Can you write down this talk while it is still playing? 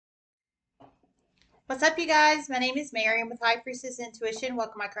What's up, you guys? My name is Mary. I'm with High Priestess Intuition.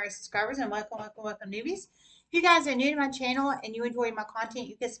 Welcome, my current subscribers, and welcome, newbies. If you guys are new to my channel and you enjoy my content,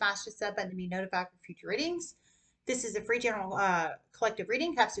 you can smash the sub button to be notified for future readings. This is a free general collective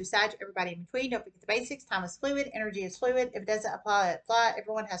reading. Cups to Sag, everybody in between. Don't forget the basics. Time is fluid. Energy is fluid. If it doesn't apply, it fly.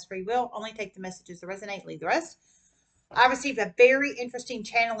 Everyone has free will. Only take the messages that resonate. Leave the rest. I received a very interesting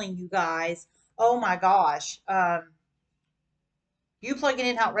channeling, you guys. Oh my gosh. You plug it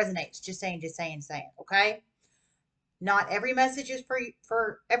in how it resonates. Just saying. Okay. Not every message is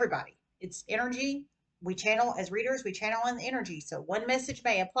for everybody. It's energy. We channel as readers, we channel in the energy. So one message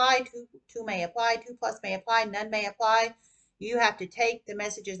may apply, two may apply, two plus may apply, none may apply. You have to take the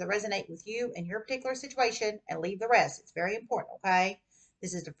messages that resonate with you and your particular situation and leave the rest. It's very important, okay?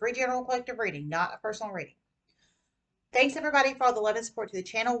 This is a free general collective reading, not a personal reading. Thanks everybody for all the love and support to the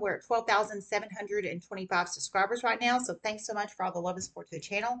channel. We're at 12,725 subscribers right now. So thanks so much for all the love and support to the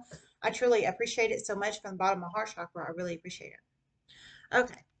channel. I truly appreciate it so much from the bottom of my heart chakra. I really appreciate it.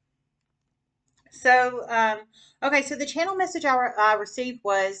 Okay. So, so the channel message I received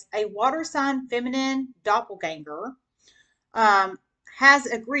was a water sign feminine doppelganger has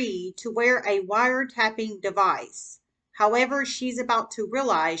agreed to wear a wiretapping device. However, she's about to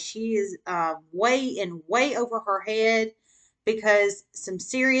realize she is way over her head because some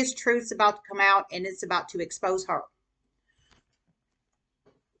serious truth's about to come out and it's about to expose her.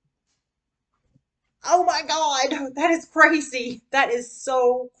 Oh my God, that is crazy. That is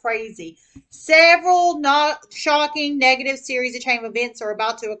so crazy. Several not shocking negative series of chain of events are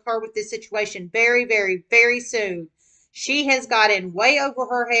about to occur with this situation very soon. She has gotten way over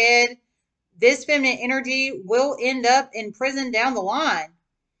her head. This feminine energy will end up in prison down the line.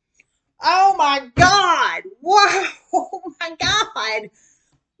 Oh my God. Whoa. Oh my God.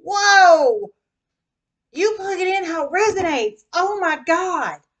 Whoa. You plug it in how it resonates. Oh my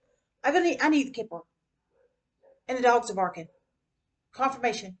God. I need the kipper. And the dogs are barking.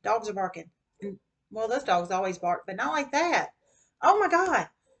 Confirmation. Dogs are barking. And, well, those dogs always bark, but not like that. Oh my God.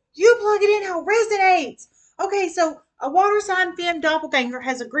 You plug it in how it resonates. Okay, so a water sign femme doppelganger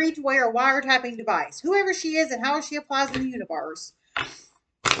has agreed to wear a wiretapping device. Whoever she is and how she applies in the universe.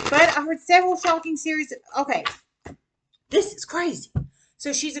 But I heard several shocking series. Okay, this is crazy.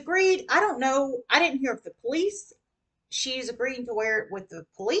 So she's agreed. I don't know. I didn't hear if the police, she's agreeing to wear it with the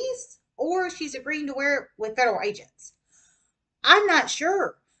police or she's agreeing to wear it with federal agents. I'm not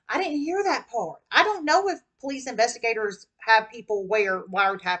sure. I didn't hear that part. I don't know if police investigators have people wear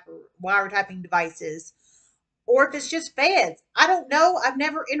wiretapping devices or if it's just feds. I don't know. I've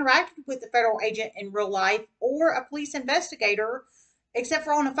never interacted with a federal agent in real life or a police investigator except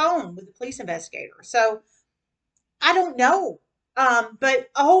for on the phone with the police investigator. So I don't know. But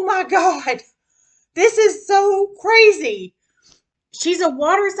oh my God, this is so crazy. She's a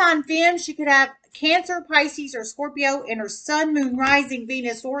water sign femme. She could have Cancer, Pisces, or Scorpio in her sun, moon, rising,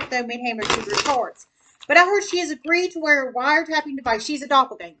 Venus, Ortho, Midhammer, Jupiter charts. But I heard she has agreed to wear a wiretapping device. She's a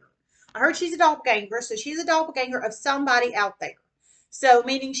doppelganger. I heard she's a doppelganger, so she's a doppelganger of somebody out there. So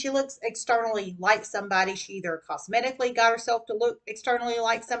meaning she looks externally like somebody. She either cosmetically got herself to look externally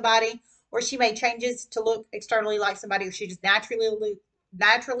like somebody, or she made changes to look externally like somebody, or she just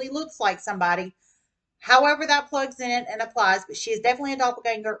naturally looks like somebody. However that plugs in and applies, but she is definitely a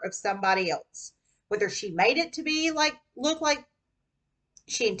doppelganger of somebody else. Whether she made it to be look like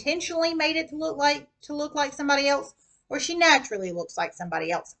she intentionally made it to look like somebody else, or she naturally looks like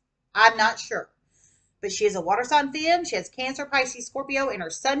somebody else. I'm not sure. But she is a water sign femme. She has Cancer, Pisces, Scorpio in her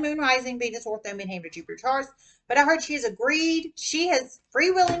sun, moon, rising, Venus, Ortho, Midhammer, Jupiter charts. But I heard she has agreed. She has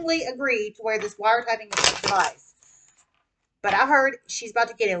willingly agreed to wear this wiretapping device. But I heard she's about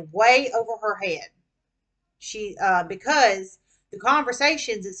to get in way over her head. She because the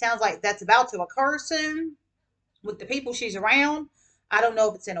conversations, it sounds like that's about to occur soon with the people she's around. I don't know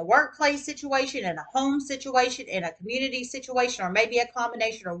if it's in a workplace situation, in a home situation, in a community situation, or maybe a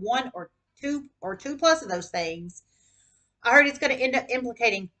combination or one or two plus of those things. I heard it's going to end up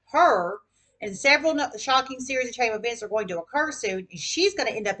implicating her, and several shocking series of chain events are going to occur soon, and she's going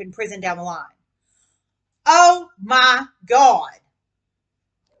to end up in prison down the line. Oh my God.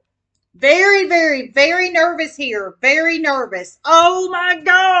 Very nervous here. Very nervous. Oh my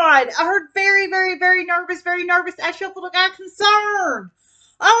God. I heard very nervous, very nervous. I feel like I'm concerned.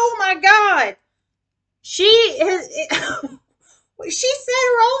 Oh my God. She is, she set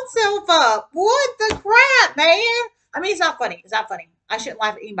her own self up. What the crap, man? I mean, it's not funny. It's not funny. I shouldn't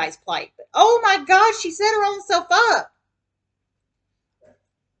laugh at anybody's plight. But oh my God, she set her own self up.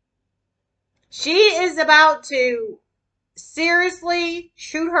 She is about to seriously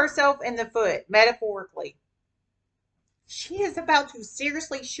shoot herself in the foot, metaphorically. She is about to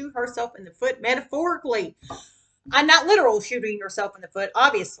seriously shoot herself in the foot metaphorically. I'm not literal shooting herself in the foot,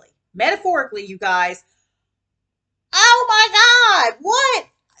 obviously. Metaphorically, you guys. Oh my God, what?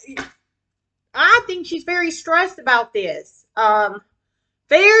 I think she's very stressed about this.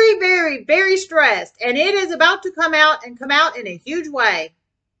 Very, very, very stressed. And it is about to come out and come out in a huge way.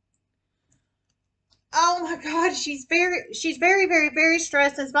 Oh my God, she's very, very, very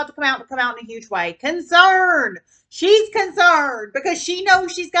stressed and it's about to come out in a huge way. Concerned. She's concerned because she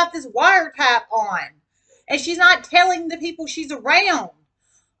knows she's got this wiretap on. And she's not telling the people she's around.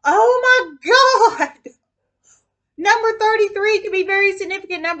 Oh my God. Number 33 can be a very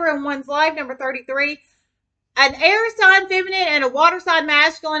significant number in one's life. Number 33. An air sign feminine and a water sign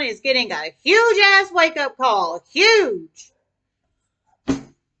masculine is getting a huge ass wake up call. Huge.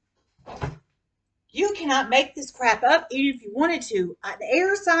 You cannot make this crap up even if you wanted to. An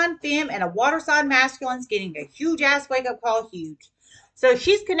air sign femme and a water sign masculine is getting a huge ass wake up call. Huge. So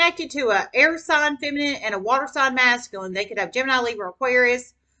she's connected to an air sign feminine and a water sign masculine. They could have Gemini, Libra,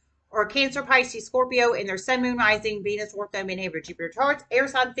 Aquarius, or Cancer, Pisces, Scorpio in their Sun, Moon, Rising, Venus, Ortho, Midheaven, Jupiter charts. Air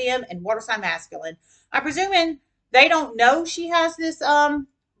sign femme and water sign masculine. I'm presuming they don't know she has this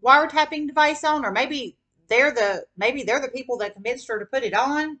wiretapping device on, or maybe they're the people that convinced her to put it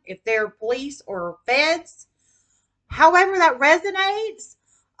on, if they're police or feds. However that resonates.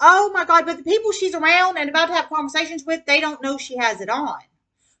 Oh my God, but the people she's around and about to have conversations with, they don't know she has it on.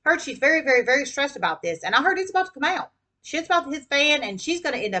 Heard she's very, very, very stressed about this, and I heard it's about to come out. Shit's about to hit the fan, and she's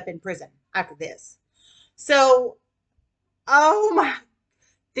going to end up in prison after this. So, oh my,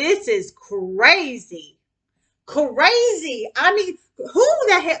 this is crazy. Crazy. I mean, who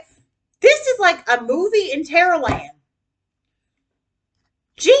the hell? This is like a movie in Terrorland.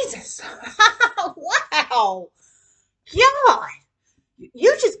 Jesus. Wow. God.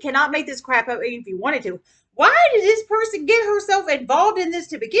 You just cannot make this crap up even if you wanted to. Why did this person get herself involved in this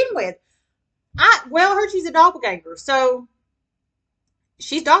to begin with? I heard she's a doppelganger, so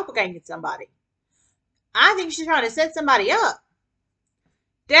she's doppelganging somebody. I think she's trying to set somebody up.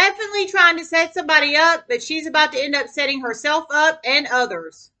 Definitely trying to set somebody up, but she's about to end up setting herself up and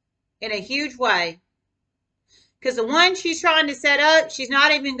others in a huge way. Because the one she's trying to set up, she's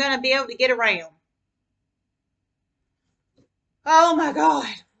not even going to be able to get around. Oh my God.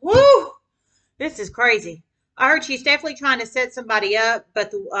 Woo! This is crazy. I heard she's definitely trying to set somebody up,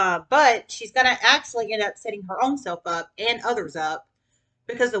 but she's going to actually end up setting her own self up and others up,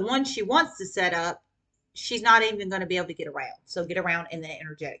 because the one she wants to set up, she's not even going to be able to get around. So get around in the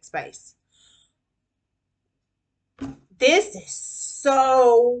energetic space. This is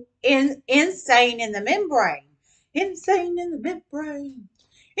so insane in the membrane. Insane in the membrane.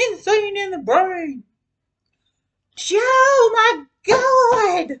 Insane in the brain. Oh my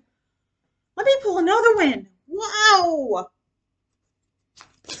God. Let me pull another one. Wow.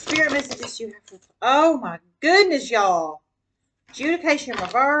 Spirit messages you have. Oh my goodness, y'all. Adjudication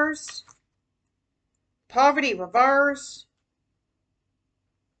reverse. Poverty reverse.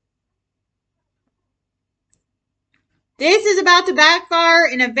 This is about to backfire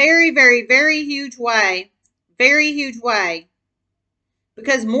in a very, very, very huge way. Very huge way.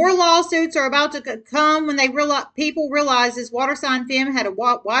 Because more lawsuits are about to come when people realize this water sign femme had a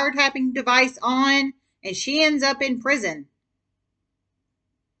wiretapping device on, and she ends up in prison.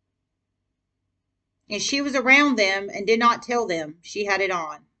 And she was around them and did not tell them she had it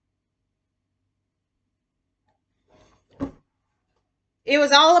on. It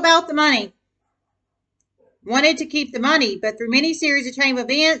was all about the money. Wanted to keep the money, but through many series of chain of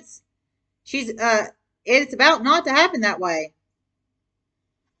events, it's about not to happen that way.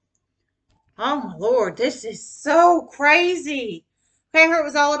 Oh my Lord, this is so crazy. Okay, her, it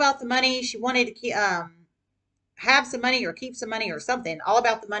was all about the money. She wanted to keep, have some money or keep some money or something. All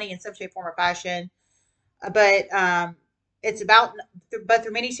about the money in some shape, form, or fashion. But it's about, but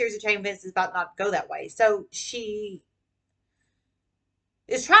through many series of chain events, it's about not to go that way. So she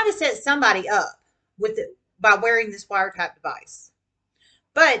is trying to set somebody up with it by wearing this wiretap device.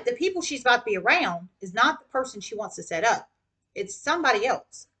 But the people she's about to be around is not the person she wants to set up. It's somebody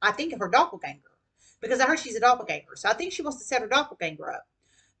else. I think of her doppelganger, because I heard she's a doppelganger. So I think she wants to set her doppelganger up.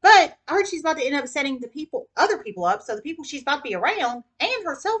 But I heard she's about to end up setting other people up. So the people she's about to be around and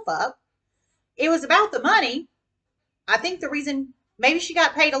herself up. It was about the money. I think the reason, maybe she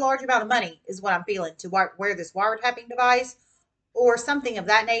got paid a large amount of money is what I'm feeling, to wear this wiretapping device or something of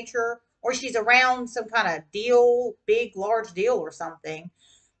that nature. Or she's around some kind of deal, big, large deal or something.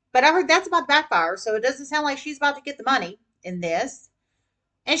 But I heard that's about to backfire. So it doesn't sound like she's about to get the money in this.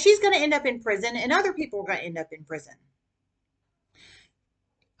 And she's going to end up in prison, and other people are going to end up in prison.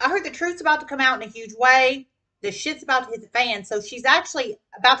 I heard the truth's about to come out in a huge way. The shit's about to hit the fan. So she's actually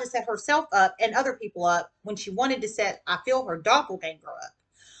about to set herself up and other people up when she wanted to set, I feel, her doppelganger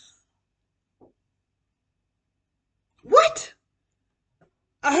up. What?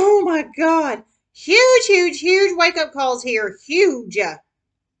 Oh my God. Huge, huge, huge wake up calls here. Huge.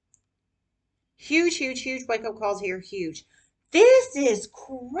 Huge, huge, huge wake up calls here. Huge. This is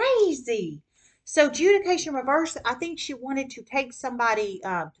crazy. So, adjudication reverse, I think she wanted to take somebody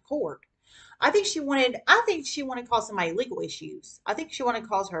to court. I think she wanted to cause somebody legal issues. I think she wanted to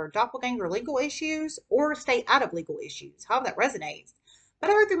cause her doppelganger legal issues or stay out of legal issues, however that resonates.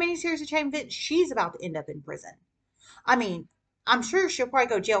 But I heard through many series of chain events, she's about to end up in prison. I mean, I'm sure she'll probably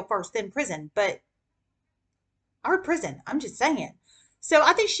go jail first, then prison, but our prison. I'm just saying. So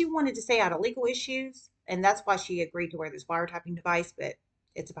I think she wanted to stay out of legal issues, and that's why she agreed to wear this wiretapping device, but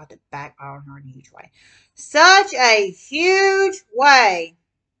it's about to backfire on her in a huge way. Such a huge way.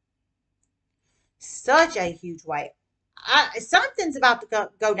 Such a huge way. Something's about to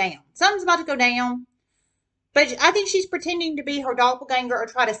go down. Something's about to go down. But I think she's pretending to be her doppelganger or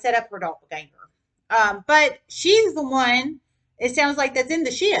try to set up her doppelganger. But she's the one, it sounds like, that's in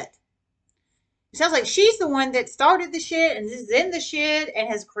the shit. It sounds like she's the one that started the shit and is in the shit and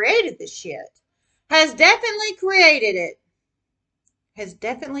has created the shit. Has definitely created it. Has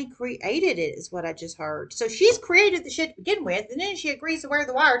definitely created it, is what I just heard. So she's created the shit to begin with, and then she agrees to wear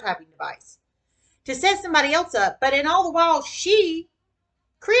the wiretapping device to set somebody else up. But in all the while, she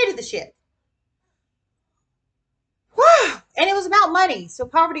created the shit. Wow. And it was about money. So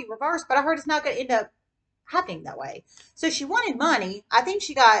poverty reversed, but I heard it's not going to end up happening that way. So she wanted money. I think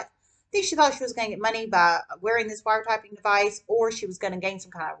she thought she was going to get money by wearing this wiretapping device, or she was going to gain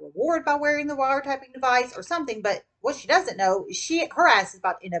some kind of reward by wearing the wiretapping device or something. But what she doesn't know is her ass is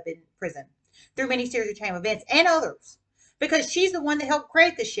about to end up in prison through many series of chain events and others, because she's the one that helped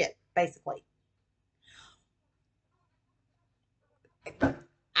create the shit, basically.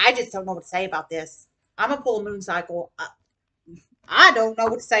 I just don't know what to say about this. I'm going to pull a moon cycle. I don't know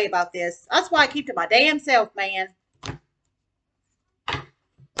what to say about this. That's why I keep to my damn self, man.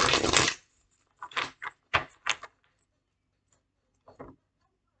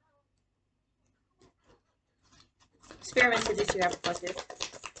 Experiments to this you have reflected.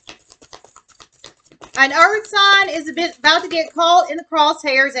 An earth sign is about to get caught in the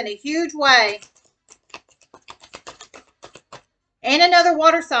crosshairs in a huge way. And another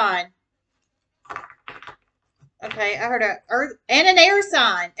water sign. Okay, I heard a earth and an air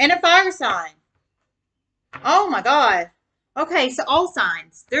sign and a fire sign. Oh my God. Okay, so all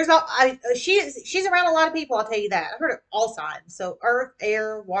signs. She's around a lot of people, I'll tell you that. I heard of all signs. So earth,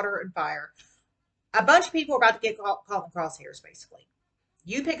 air, water, and fire. A bunch of people are about to get caught in crosshairs, basically.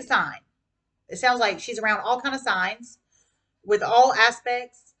 You pick a sign. It sounds like she's around all kind of signs with all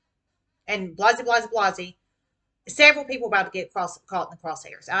aspects and blasey, blasey, blasey. Several people are about to get caught in the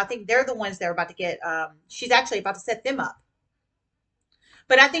crosshairs. And I think they're the ones that are about to get, she's actually about to set them up.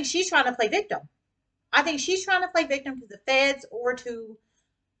 But I think she's trying to play victim. I think she's trying to play victim to the feds or to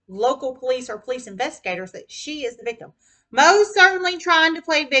local police or police investigators that she is the victim. Most certainly trying to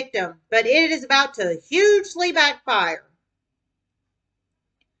play victim, but it is about to hugely backfire.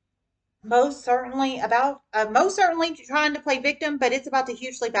 Most certainly trying to play victim, but it's about to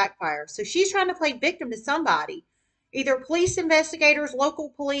hugely backfire. So she's trying to play victim to somebody, either police investigators, local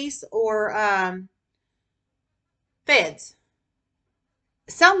police, or feds.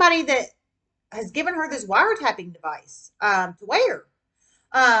 Somebody that has given her this wiretapping device to wear.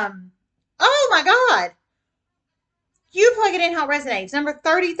 Oh my God. You plug it in how it resonates. Number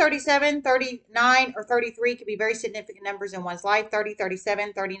 30, 37, 39, or 33 could be very significant numbers in one's life. 30,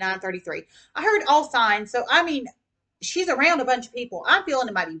 37, 39, 33. I heard all signs. So, I mean, she's around a bunch of people. I'm feeling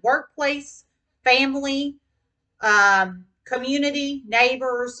it might be workplace, family, community,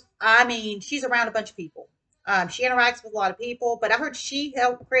 neighbors. I mean, she's around a bunch of people. She interacts with a lot of people, but I heard she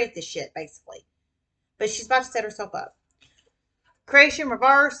helped create this shit, basically. But she's about to set herself up. Creation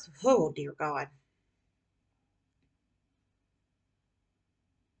reverse. Oh, dear God.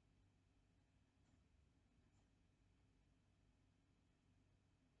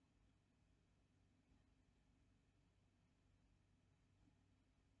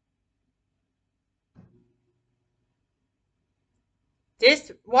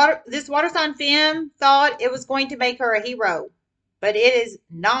 This water sign femme thought it was going to make her a hero, but it is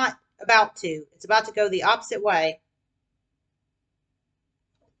not about to. It's about to go the opposite way.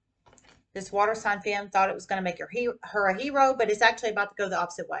 This water sign femme thought it was going to make her a hero, but it's actually about to go the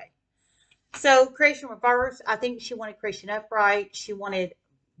opposite way. So creation reverse. I think she wanted creation upright. She wanted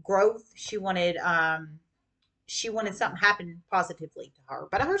growth. She wanted something happen positively to her.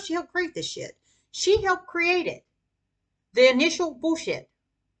 But I heard she helped create this shit. She helped create it. The initial bullshit.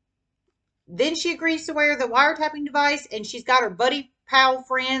 Then she agrees to wear the wiretapping device, and she's got her buddy, pal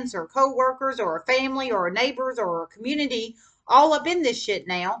friends, or co-workers, or her family, or her neighbors, or her community all up in this shit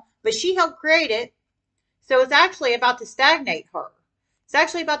now. But she helped create it, so it's actually about to stagnate her. It's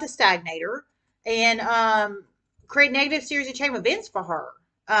actually about to stagnate her and create negative series of chain events for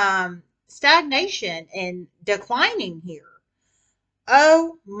her. Stagnation and declining here.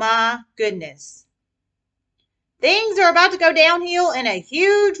 Oh my goodness. Things are about to go downhill in a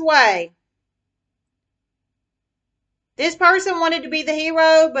huge way. This person wanted to be the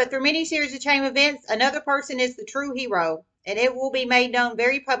hero, but through many series of chain events, another person is the true hero, and it will be made known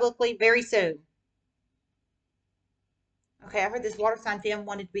very publicly very soon. Okay, I heard this water sign femme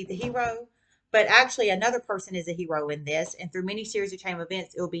wanted to be the hero, but actually another person is a hero in this, and through many series of chain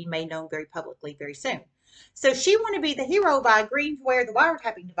events, it will be made known very publicly very soon. So she wanted to be the hero by agreeing to wear the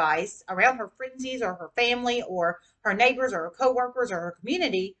wiretapping device around her frenzies or her family or her neighbors or her co-workers or her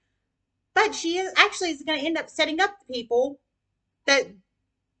community, but she actually is going to end up setting up the people that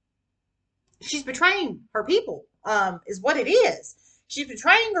she's betraying her people, is what it is. She's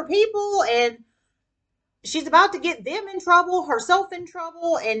betraying her people, and she's about to get them in trouble, herself in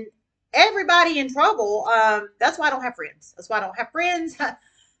trouble, and everybody in trouble. That's why I don't have friends. That's why I don't have friends.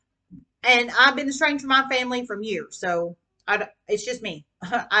 And I've been estranged from my family for years. So it's just me.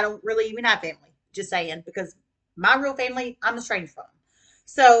 I don't really even have family. Just saying. Because my real family, I'm estranged from.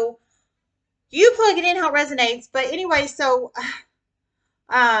 So you plug it in how it resonates. But anyway, so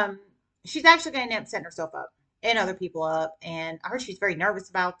she's actually going to end up setting herself up and other people up. And I heard she's very nervous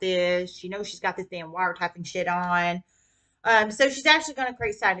about this. She knows she's got this damn wiretapping shit on. So she's actually going to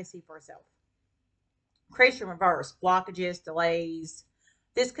create stagnancy for herself. Creation reverse, blockages, delays.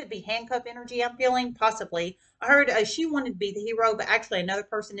 This could be handcuff energy I'm feeling, possibly. I heard she wanted to be the hero, but actually another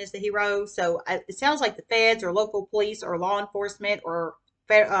person is the hero. So it sounds like the feds or local police or law enforcement or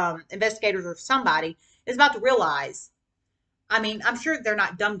investigators or somebody is about to realize. I mean, I'm sure they're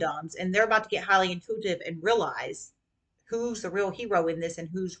not dum-dums, and they're about to get highly intuitive and realize who's the real hero in this and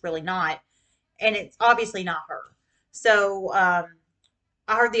who's really not. And it's obviously not her. So I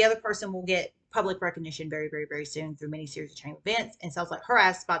heard the other person will get public recognition very, very, very soon through many series of chain events. And sounds like her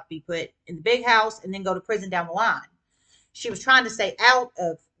ass is about to be put in the big house and then go to prison down the line. She was trying to stay out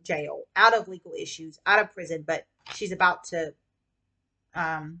of jail, out of legal issues, out of prison, but she's about to,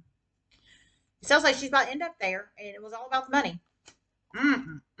 it sounds like she's about to end up there, and it was all about the money.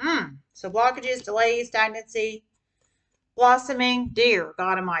 So blockages, delays, stagnancy, blossoming, dear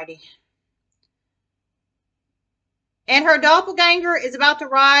God Almighty. And her doppelganger is about to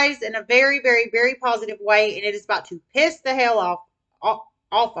rise in a very, very, very positive way, and it is about to piss the hell off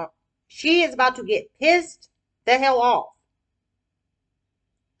of. She is about to get pissed the hell off.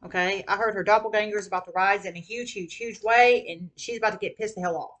 Okay, I heard her doppelganger is about to rise in a huge, huge, huge way, and she's about to get pissed the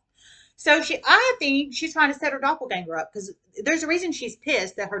hell off. So I think she's trying to set her doppelganger up, because there's a reason she's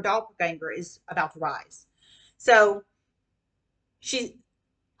pissed that her doppelganger is about to rise. So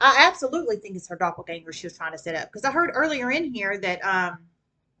I absolutely think it's her doppelganger she was trying to set up, because I heard earlier in here that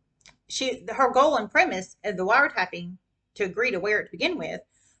her goal and premise of the wiretapping to agree to wear it to begin with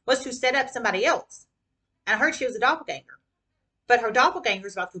was to set up somebody else. And I heard she was a doppelganger. But her doppelganger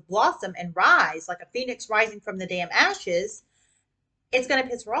is about to blossom and rise like a phoenix rising from the damn ashes. It's going to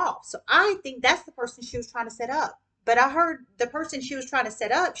piss her off. So I think that's the person she was trying to set up. But I heard the person she was trying to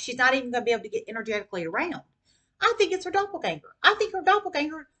set up, she's not even going to be able to get energetically around. I think it's her doppelganger. I think her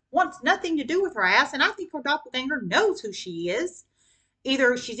doppelganger wants nothing to do with her ass, and I think her doppelganger knows who she is.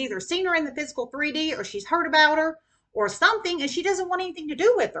 She's either seen her in the physical 3D, or she's heard about her, or something, and she doesn't want anything to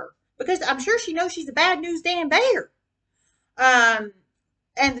do with her, because I'm sure she knows she's a bad news damn bear.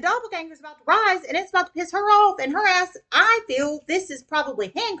 And the doppelganger is about to rise, and it's about to piss her off, and her ass, I feel this is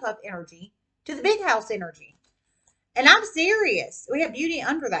probably handcuff energy to the big house energy. And I'm serious. We have beauty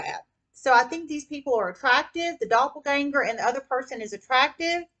under that. So I think these people are attractive. The doppelganger and the other person is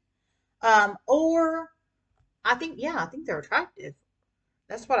attractive. Or I think they're attractive.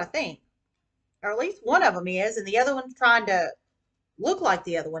 That's what I think. Or at least one of them is, and the other one's trying to look like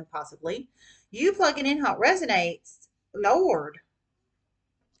the other one, possibly. You plug it in how it resonates. Lord.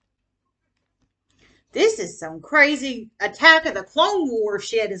 This is some crazy Attack of the Clone Wars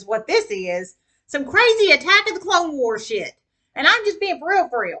shit is what this is. Some crazy Attack of the Clone Wars shit. And I'm just being for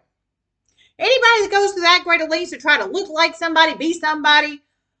real. Anybody that goes through that great a lengths to try to look like somebody, be somebody,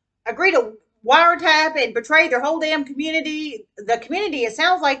 agree to wiretap and betray their whole damn community, the community, it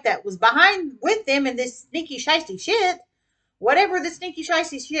sounds like, that was behind with them in this sneaky shysty shit, whatever the sneaky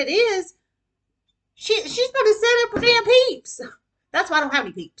shysty shit is, she's going to set up her damn peeps. That's why I don't have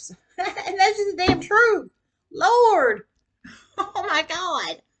any peeps. And that's just the damn truth. Lord. Oh my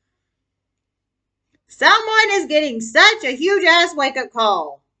God. Someone is getting such a huge ass wake up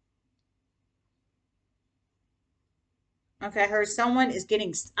call. Okay, I heard someone is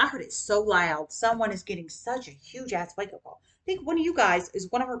getting, I heard it so loud. Someone is getting such a huge ass wake up call. I think one of you guys is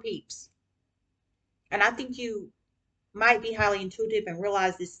one of her peeps. And I think you might be highly intuitive and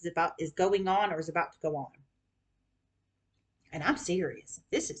realize this is going on or is about to go on. And I'm serious.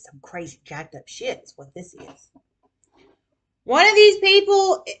 This is some crazy jacked up shit is what this is. One of these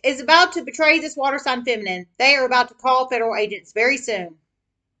people is about to betray this water sign feminine. They are about to call federal agents very soon.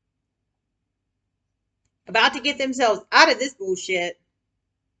 About to get themselves out of this bullshit.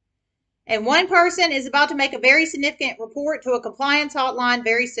 And one person is about to make a very significant report to a compliance hotline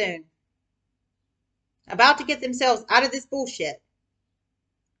very soon. About to get themselves out of this bullshit.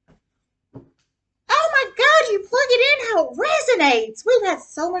 Oh my God, you plug it in how it resonates. We've had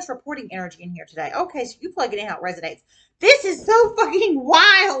so much reporting energy in here today. Okay, so you plug it in how it resonates. This is so fucking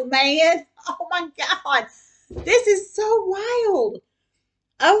wild, man. Oh my God. This is so wild.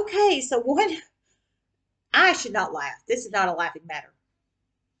 Okay, so one, I should not laugh. This is not a laughing matter.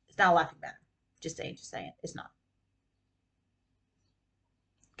 It's not a laughing matter. Just saying, It's not.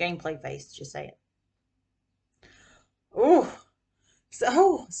 Gameplay face, just say it. Ooh.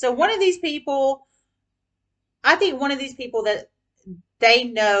 So one of these people, I think one of these people that they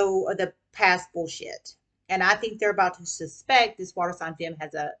know the past bullshit. And I think they're about to suspect this water sign femme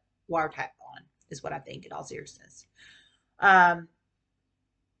has a wiretap on, is what I think in all seriousness.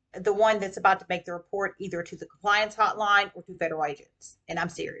 The one that's about to make the report either to the compliance hotline or to federal agents. And I'm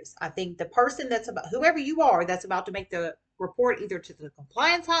serious. I think the person that's about, whoever you are, that's about to make the report either to the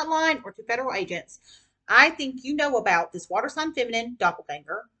compliance hotline or to federal agents, I think you know about this water sign feminine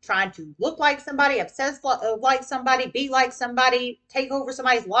doppelganger trying to look like somebody, obsess like somebody, be like somebody, take over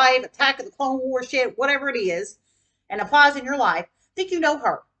somebody's life, attack of the Clone War shit, whatever it is, and applies in your life. I think you know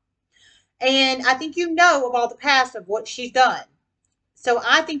her. And I think you know of all the past of what she's done. So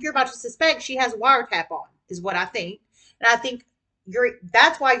I think you're about to suspect she has a wiretap on, is what I think. And I think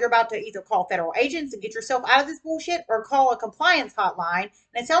that's why you're about to either call federal agents and get yourself out of this bullshit or call a compliance hotline.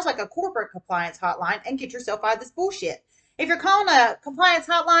 And it sounds like a corporate compliance hotline and get yourself out of this bullshit. If you're calling a compliance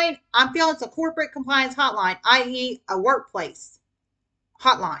hotline, I'm feeling it's a corporate compliance hotline, i.e. a workplace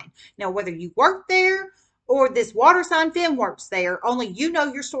hotline. Now, whether you work there or this water sign femme works there, only you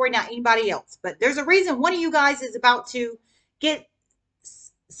know your story, not anybody else. But there's a reason one of you guys is about to get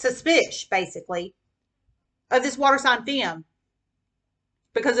suspicious, basically, of this water sign femme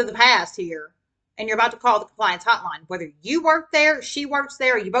because of the past here, and you're about to call the compliance hotline, whether you work there, she works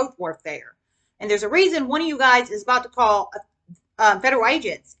there, or you both work there. And there's a reason one of you guys is about to call federal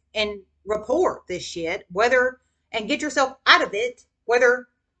agents and report this shit, and get yourself out of it, whether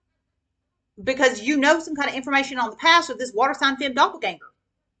because you know some kind of information on the past of this water sign femme doppelganger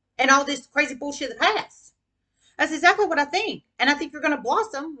and all this crazy bullshit of the past. That's exactly what I think. And I think you're going to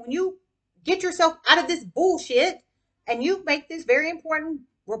blossom when you get yourself out of this bullshit and you make this very important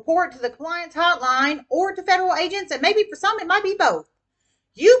report to the compliance hotline or to federal agents. And maybe for some, it might be both.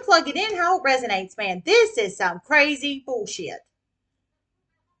 You plug it in how it resonates, man. This is some crazy bullshit.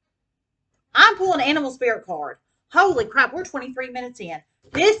 I'm pulling an animal spirit card. Holy crap, we're 23 minutes in.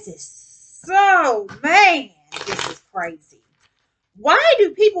 This is so, man, this is crazy. Why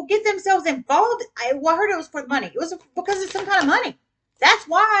do people get themselves involved? I heard it was for the money. It was because it's some kind of money. That's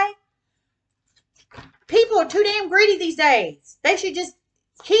why. People are too damn greedy these days. They should just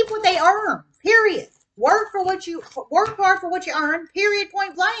keep what they earn. Period. Work hard for what you earn. Period.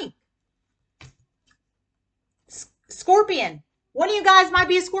 Point blank. Scorpion. One of you guys might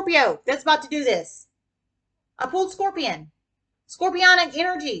be a Scorpio that's about to do this. I pulled Scorpion. Scorpionic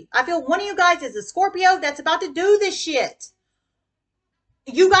energy. I feel one of you guys is a Scorpio that's about to do this shit.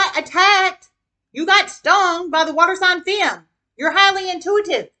 You got attacked. You got stung by the water sign femme. You're highly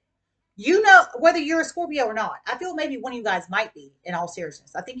intuitive. You know whether you're a Scorpio or not. I feel maybe one of you guys might be, in all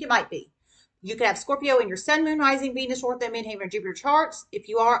seriousness. I think you might be. You could have Scorpio in your Sun, Moon, Rising, Venus, Ortho, Midheaven, or Jupiter charts. If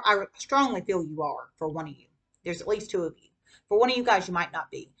you are, I strongly feel you are for one of you. There's at least two of you. For one of you guys, you might not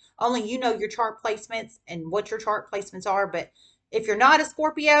be. Only you know your chart placements and what your chart placements are. But if you're not a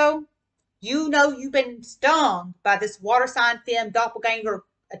Scorpio, you know you've been stung by this water sign femme doppelganger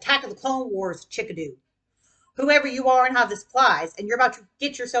attack of the Clone Wars chickadoo. Whoever you are and how this applies, and you're about to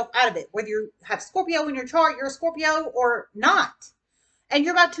get yourself out of it. Whether you have Scorpio in your chart, you're a Scorpio or not. And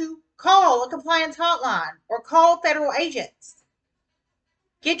you're about to call a compliance hotline or call federal agents.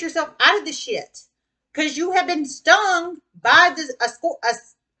 Get yourself out of the shit. Because you have been stung by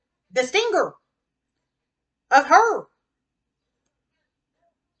the stinger of her.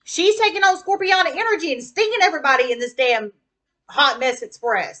 She's taking on Scorpionic energy and stinging everybody in this damn Hot Mess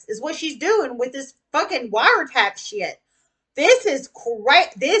Express. Is what she's doing with this fucking wiretap shit. This is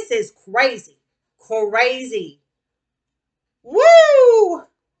crazy. This is crazy. Crazy. Woo!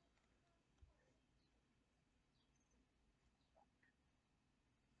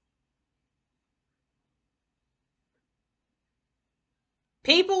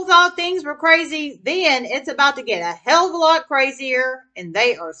 People thought things were crazy then. It's about to get a hell of a lot crazier, and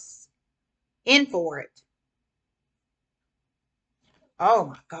they are in for it. Oh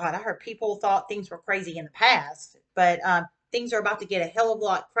my God, I heard people thought things were crazy in the past, but things are about to get a hell of a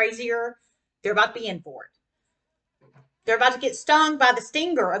lot crazier. They're about to be in for it. They're about to get stung by the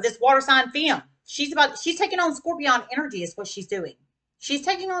stinger of this water sign Fem. She's taking on Scorpion energy is what she's doing. She's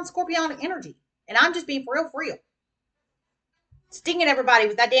taking on Scorpion energy. And I'm just being for real. Stinging everybody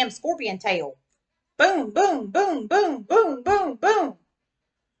with that damn scorpion tail. Boom, boom, boom, boom, boom, boom, boom.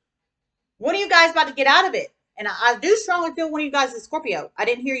 One of you guys about to get out of it. And I do strongly feel one of you guys is Scorpio. I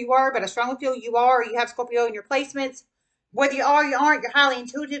didn't hear you are, but I strongly feel you are. You have Scorpio in your placements. Whether you are or you aren't, you're highly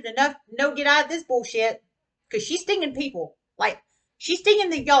intuitive enough to know get out of this bullshit. Because she's stinging people. Like, she's stinging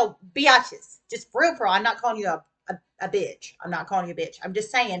the y'all biatches. Just for real, I'm not calling you a bitch. I'm not calling you a bitch. I'm just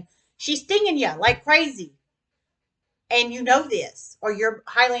saying, she's stinging you like crazy. And you know this. Or you're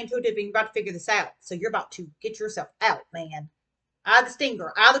highly intuitive and you're about to figure this out. So you're about to get yourself out, man. Out of the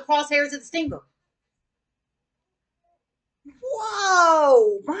stinger. Out of the crosshairs of the stinger.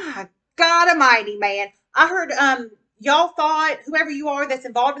 Whoa, my God Almighty, man! I heard y'all thought whoever you are that's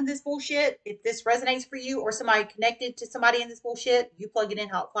involved in this bullshit, if this resonates for you or somebody connected to somebody in this bullshit, you plug it in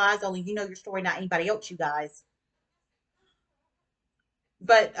how it flies. Only you know your story, not anybody else, you guys.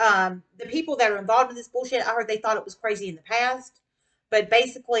 But the people that are involved in this bullshit, I heard they thought it was crazy in the past, but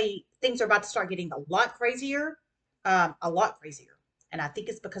basically things are about to start getting a lot crazier, and I think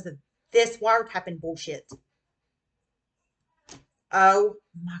it's because of this wiretapping bullshit. Oh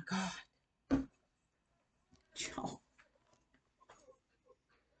my God.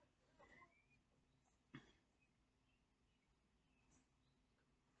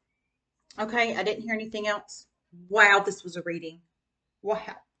 Okay, I didn't hear anything else. Wow, this was a reading.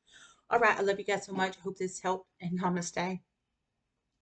 Wow. All right, I love you guys so much. I hope this helped, and namaste.